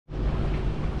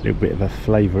little bit of a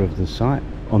flavour of the site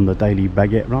on the daily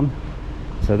baguette run.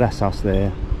 So that's us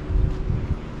there.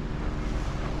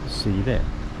 See you there.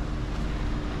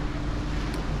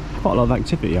 Quite a lot of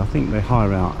activity. I think they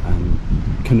hire out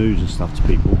canoes and stuff to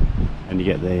people, and you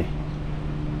get there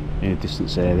in a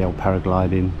distance there, the old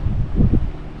paragliding,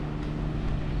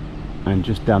 and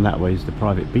just down that way is the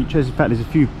private beaches. In fact, there's a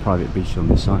few private beaches on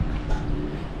this site.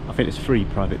 I think there's 3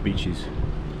 private beaches.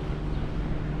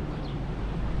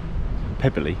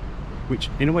 Pebbly, which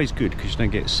in a way is good because you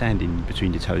don't get sand in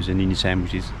between your toes and in your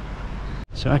sandwiches.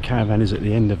 So our caravan is at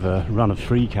the end of a run of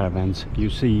 3 caravans. You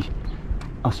see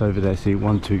us over there, see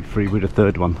 1, 2, 3 with a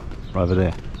 3rd one right over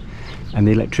there, and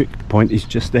the electric point is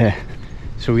just there.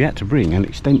 So we had to bring an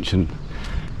extension,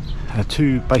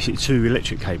 basically two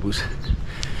electric cables.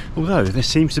 Although there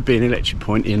seems to be an electric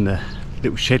point in the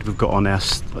little shed we've got on our,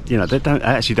 you know, they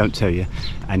actually don't tell you,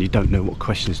 and you don't know what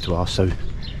questions to ask, so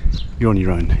you're on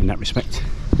your own in that respect.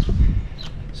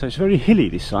 So it's very hilly,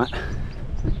 this site,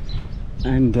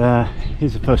 and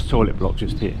here's the first toilet block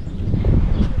just here.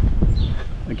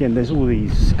 Again, there's all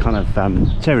these kind of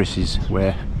terraces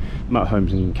where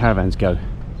motorhomes and caravans go.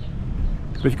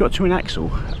 But if you've got a twin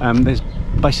axle, there's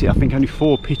basically, I think, only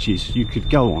 4 pitches you could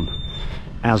go on,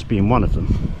 ours being one of them.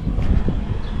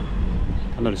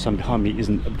 I notice some behind me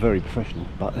isn't very professional,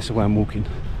 but that's the way I'm walking.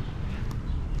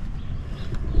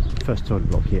 First toilet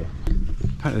block here.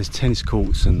 Apparently there's tennis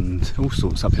courts and all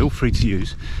sorts up here, all free to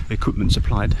use, equipment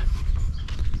supplied.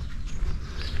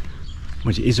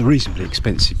 Which it is a reasonably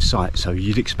expensive site, so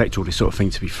you'd expect all this sort of thing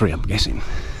to be free, I'm guessing.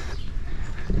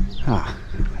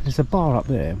 There's a bar up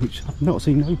there which I've not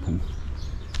seen open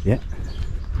yet,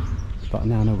 but I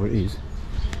now know where it is.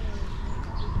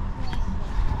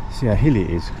 See how hilly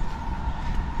it is.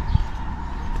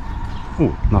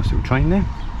 Oh, nice little train there.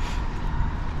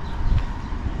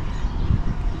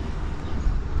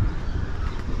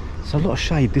 So a lot of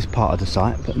shade this part of the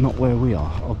site, but not where we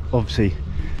are. Obviously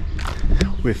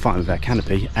we're fine with our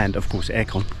canopy and of course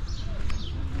aircon,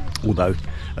 although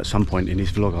at some point in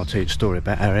this vlog I'll tell you a story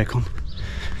about our aircon,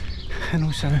 and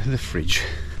also the fridge,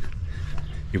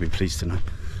 you'll be pleased to know.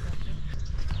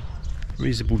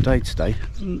 Reasonable day today,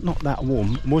 not that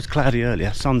warm. It was cloudy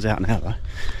earlier, sun's out now though.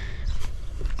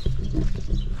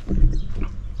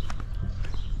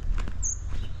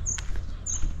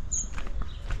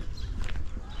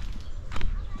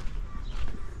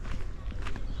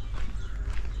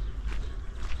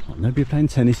 Nobody playing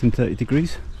tennis in 30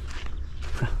 degrees.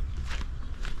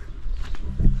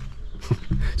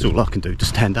 It's all I can do to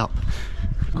stand up.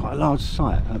 Quite a large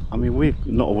site. I mean, we're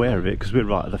not aware of it because we're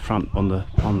right at the front on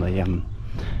the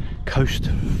coast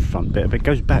front bit, but it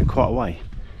goes back quite a way.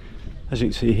 As you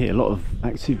can see here, a lot of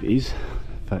activities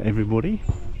for everybody.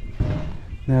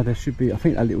 Now there should be, I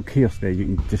think, a little kiosk there.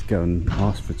 You can just go and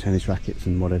ask for tennis rackets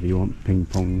and whatever you want, ping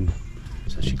pong.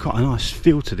 It's actually quite a nice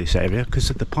feel to this area because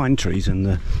of the pine trees and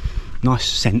the nice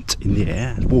scent in the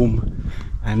air. It's warm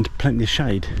and plenty of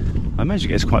shade. I imagine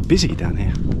it gets quite busy down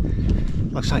here.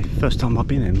 Like I say, first time I've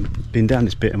been down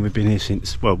this bit, and we've been here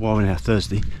since, well, we're now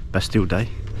Thursday, Bastille Day.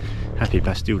 Happy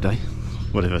Bastille Day,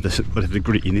 whatever the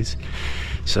greeting is.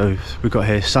 So we got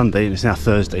here Sunday and it's now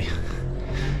Thursday.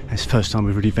 It's the first time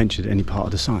we've really ventured any part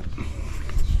of the site.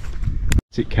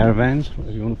 Is it caravans,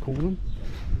 whatever you want to call them?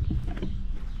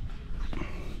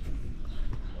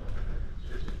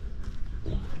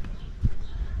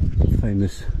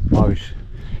 Famous Irish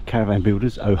caravan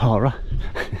builders, O'Hara.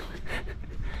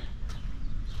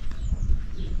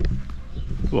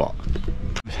 What?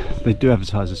 They do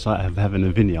advertise the site of having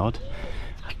a vineyard.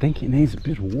 I think it needs a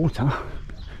bit of water.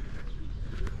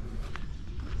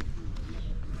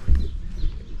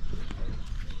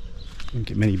 You wouldn't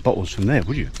get many bottles from there,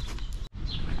 would you?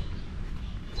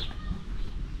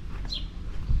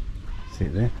 See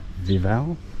it there?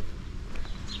 Vival?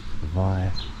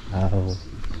 Vival,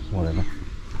 whatever.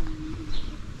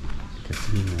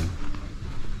 Casino.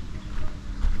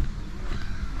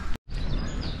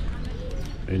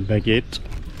 Une baguette.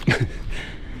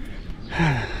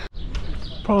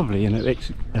 Probably an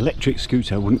electric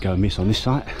scooter wouldn't go amiss on this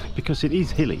site because it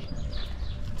is hilly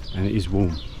and it is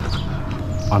warm.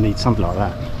 I need something like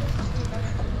that.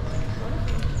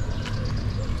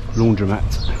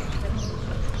 Laundromat.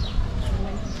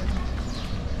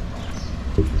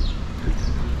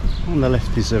 On the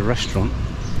left is a restaurant.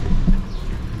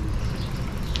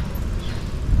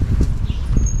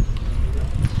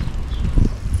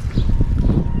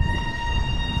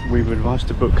 We were advised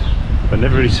to book, but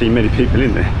never really seen many people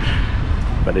in there.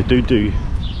 But they do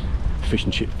fish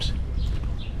and chips.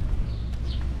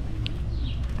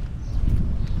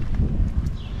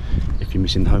 If you're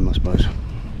missing home, I suppose.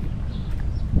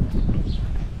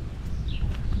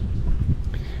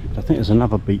 think there's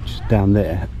another beach down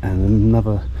there and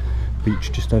another beach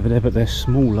just over there, but they're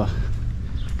smaller.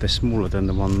 They're smaller than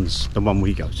the one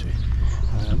we go to.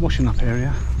 Washing up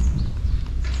area.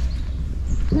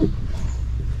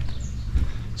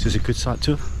 This is a good site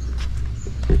tour.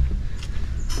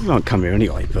 We won't come here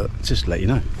anyway, but just to let you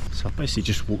know. So I've basically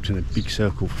just walked in a big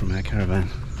circle from our caravan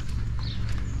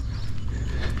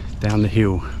down the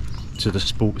hill to the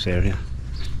sports area,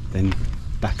 then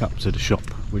back up to the shop,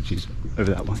 which is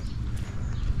over that way.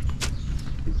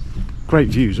 Great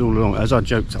views all along. As I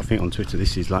joked, I think on Twitter,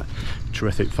 this is like a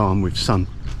terrific farm with sun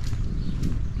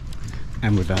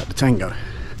and without the tango.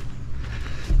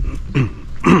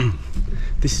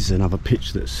 This is another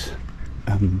pitch that's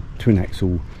twin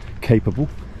axle capable.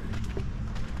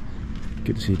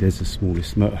 Good to see there's the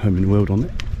smallest motorhome in the world on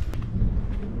it.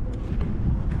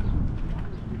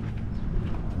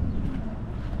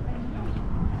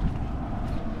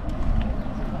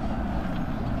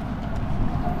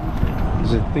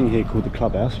 There's a thing here called the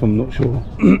clubhouse, I'm not sure.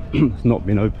 It's not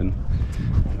been open.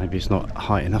 Maybe it's not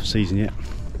high enough season yet.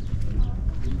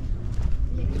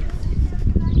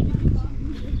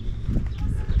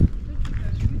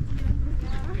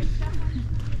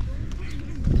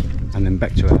 And then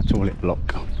back to our toilet block,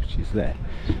 which is there.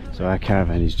 So our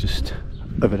caravan is just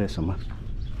over there somewhere.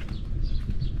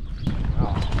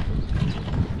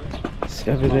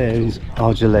 So over there is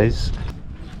Argeles.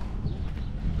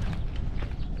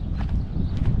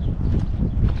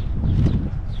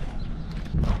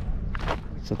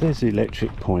 So there's the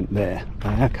electric point there.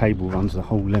 Our cable runs the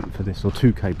whole length of this, or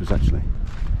two cables actually.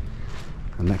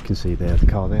 And that can see there, the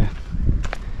car there.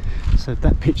 So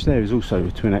that pitch there is also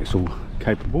twin axle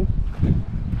capable.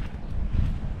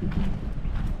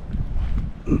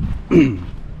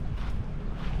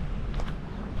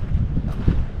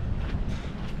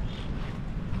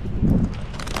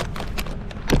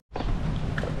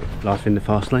 Life in the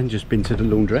fast lane, just been to the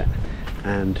laundrette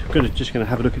and just going to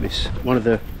have a look at this. One of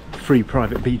the free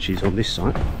private beaches on this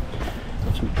site.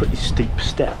 Some pretty steep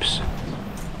steps.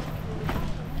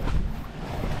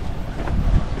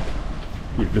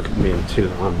 You look at me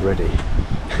until I'm ready.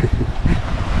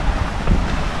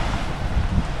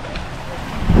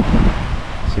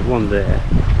 See one there,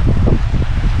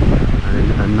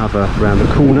 and then another round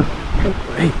the corner. Oh,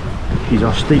 hey, these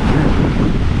are steep now.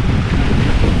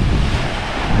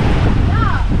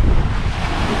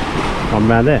 Come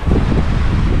round there.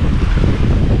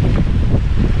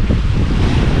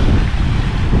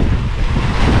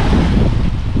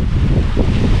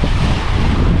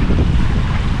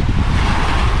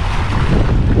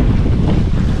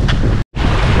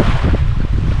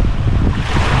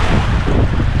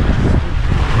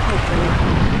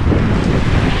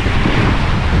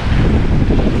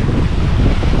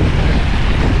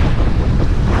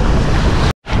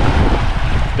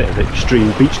 Bit of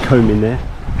extreme beach comb in there.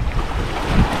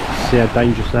 See how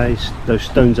dangerous those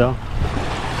stones are.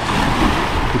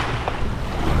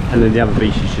 And then the other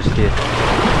beach is just here.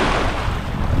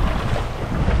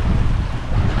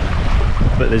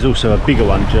 But there's also a bigger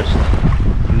one just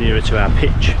nearer to our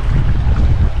pitch.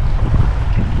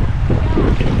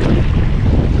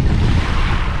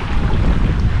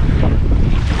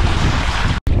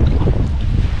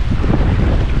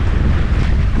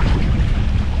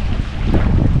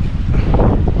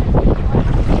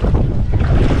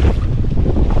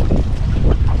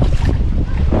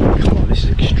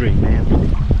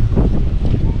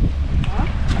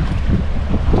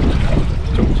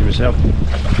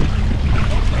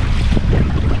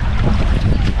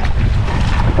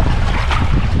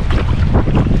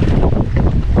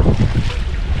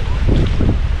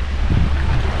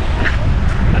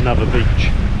 Another beach.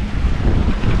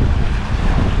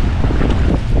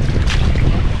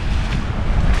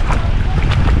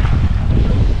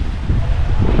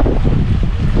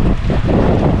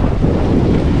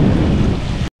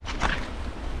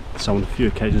 So on a few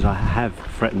occasions I have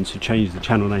threatened to change the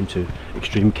channel name to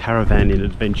Extreme Caravanning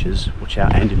Adventures. Watch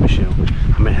out, Andy Michelle.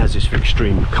 I mean, it has this for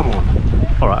extreme. Come on.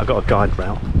 Alright, I've got a guide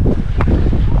route.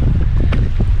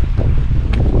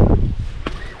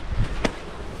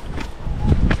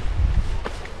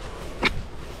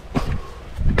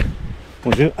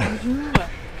 Bonjour. Bonjour.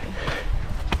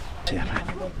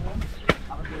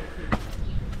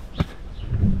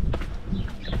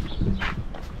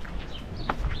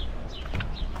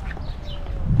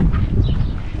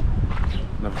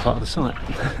 Another part of the site.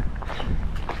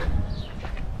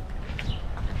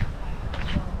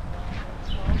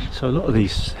 So a lot of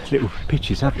these little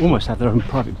pitches almost have their own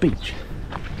private beach.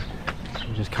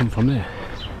 You just come from there.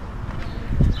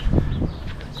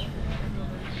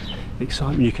 The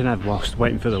excitement you can have whilst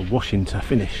waiting for the washing to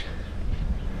finish.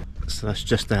 So that's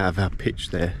just out of our pitch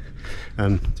there.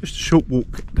 Just a short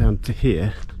walk down to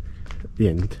here at the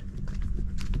end,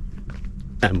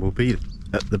 and we'll be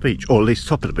at the beach, or at least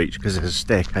top of the beach, because there's a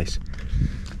staircase.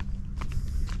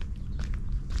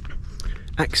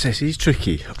 Access is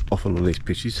tricky often on these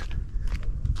pitches.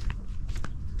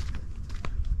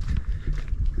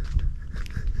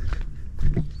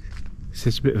 So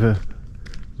there's a bit of a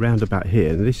roundabout here,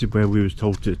 and this is where we was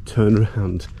told to turn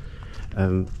around.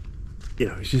 You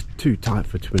know, it's just too tight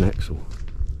for twin axle.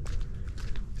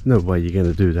 No way you're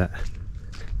going to do that.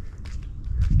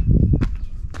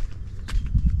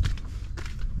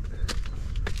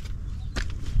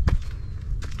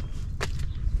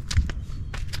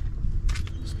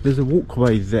 There's a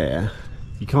walkway there.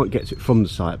 You can't get to it from the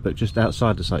site, but just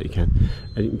outside the site you can.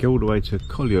 And you can go all the way to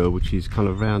Collioure, which is kind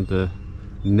of around the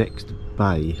next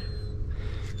bay.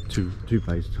 Two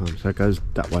bays at a time. So it goes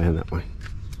that way and that way.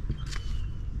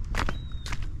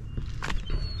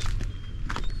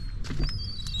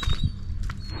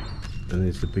 And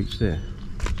there's the beach there.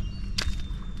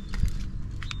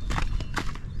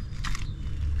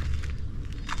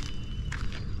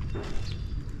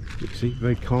 You can see,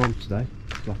 very calm today.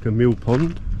 It's like a mill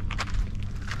pond.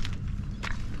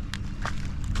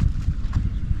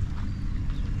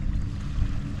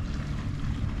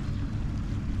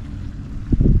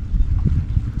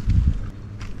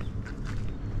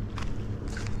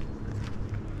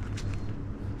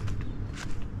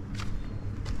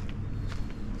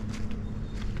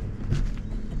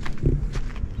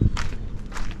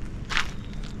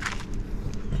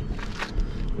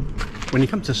 When you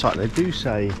come to the site, they do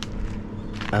say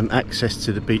access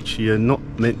to the beach, you're not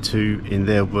meant to, in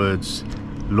their words,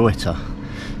 loiter.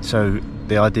 So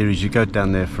the idea is you go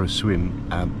down there for a swim,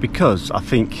 because I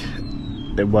think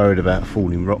they're worried about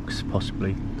falling rocks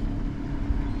possibly,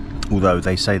 although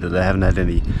they say that they haven't had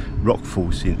any rock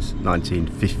fall since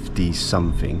 1950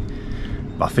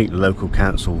 something. But I think the local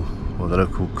council, or the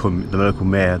local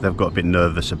mayor, they've got a bit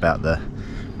nervous about the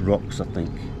rocks, I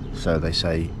think. So they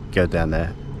say go down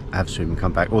there, have a swim and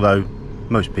come back, although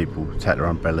most people take their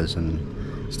umbrellas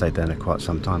and stay down there quite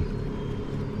some time.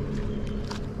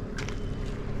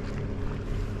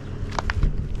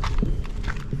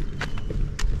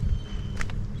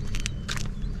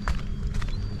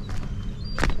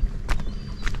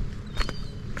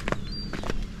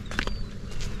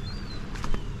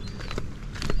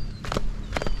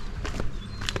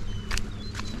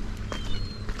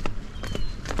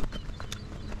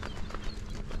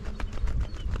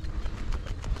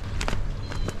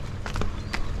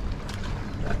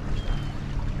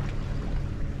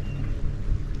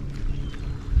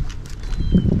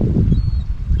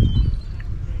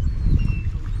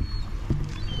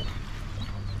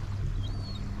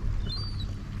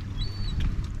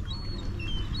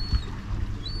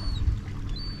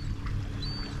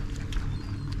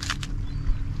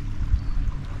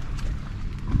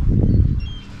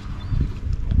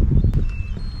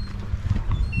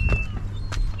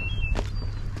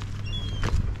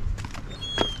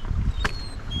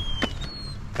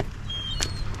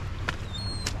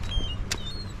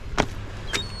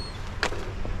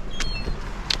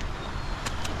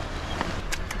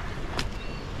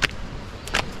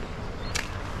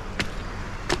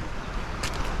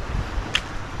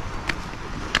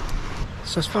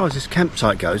 So as far as this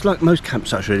campsite goes, like most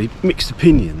campsites really, mixed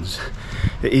opinions.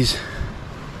 It is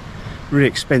really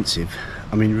expensive.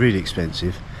 I mean really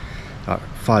expensive, like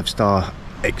 5-star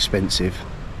expensive.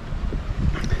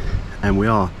 And we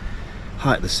are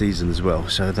high at the season as well,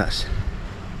 so that's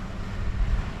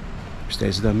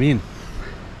upstairs done me in.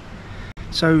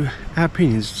 So our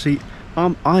opinions, see,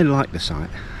 I like the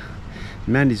site.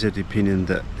 Mandy's had the opinion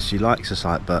that she likes the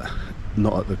site, but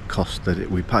not at the cost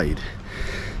that we paid.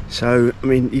 So, I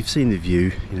mean, you've seen the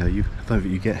view, you know, I don't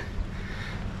think you get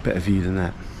a better view than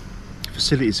that.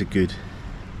 Facilities are good.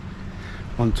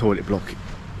 One toilet block.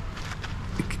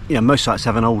 You know, most sites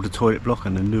have an older toilet block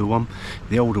and a newer one.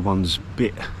 The older one's a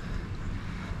bit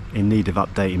in need of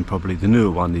updating probably. The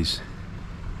newer one is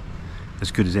as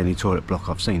good as any toilet block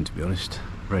I've seen, to be honest.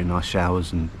 Very nice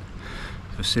showers and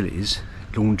facilities.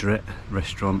 Laundrette,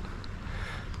 restaurant.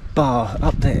 Bar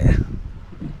up there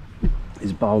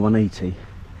is bar 180.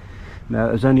 Now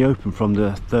it was only open from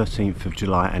the 13th of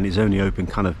July and it's only open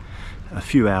kind of a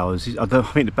few hours. I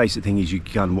think the basic thing is you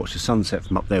go and watch the sunset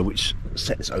from up there, which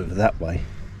sets over that way.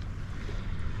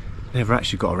 Never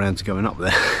actually got around to going up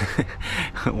there.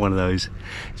 One of those.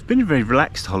 It's been a very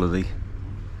relaxed holiday.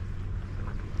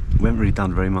 We haven't really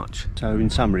done very much. So in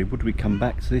summary, would we come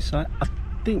back to this site? I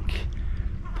think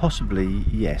possibly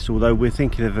yes, although we're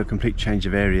thinking of a complete change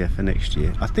of area for next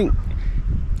year. I think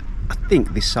I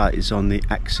think this site is on the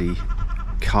Axie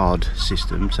card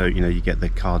system, so you know, you get the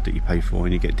card that you pay for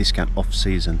and you get a discount off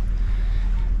season.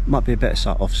 Might be a better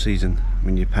site off season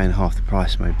when you're paying half the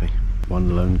price maybe.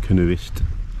 One lone canoeist.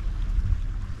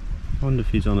 I wonder if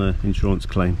he's on an insurance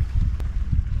claim.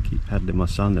 Keep paddling my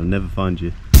son, they'll never find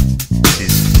you. This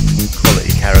is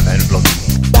quality caravan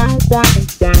vlogging.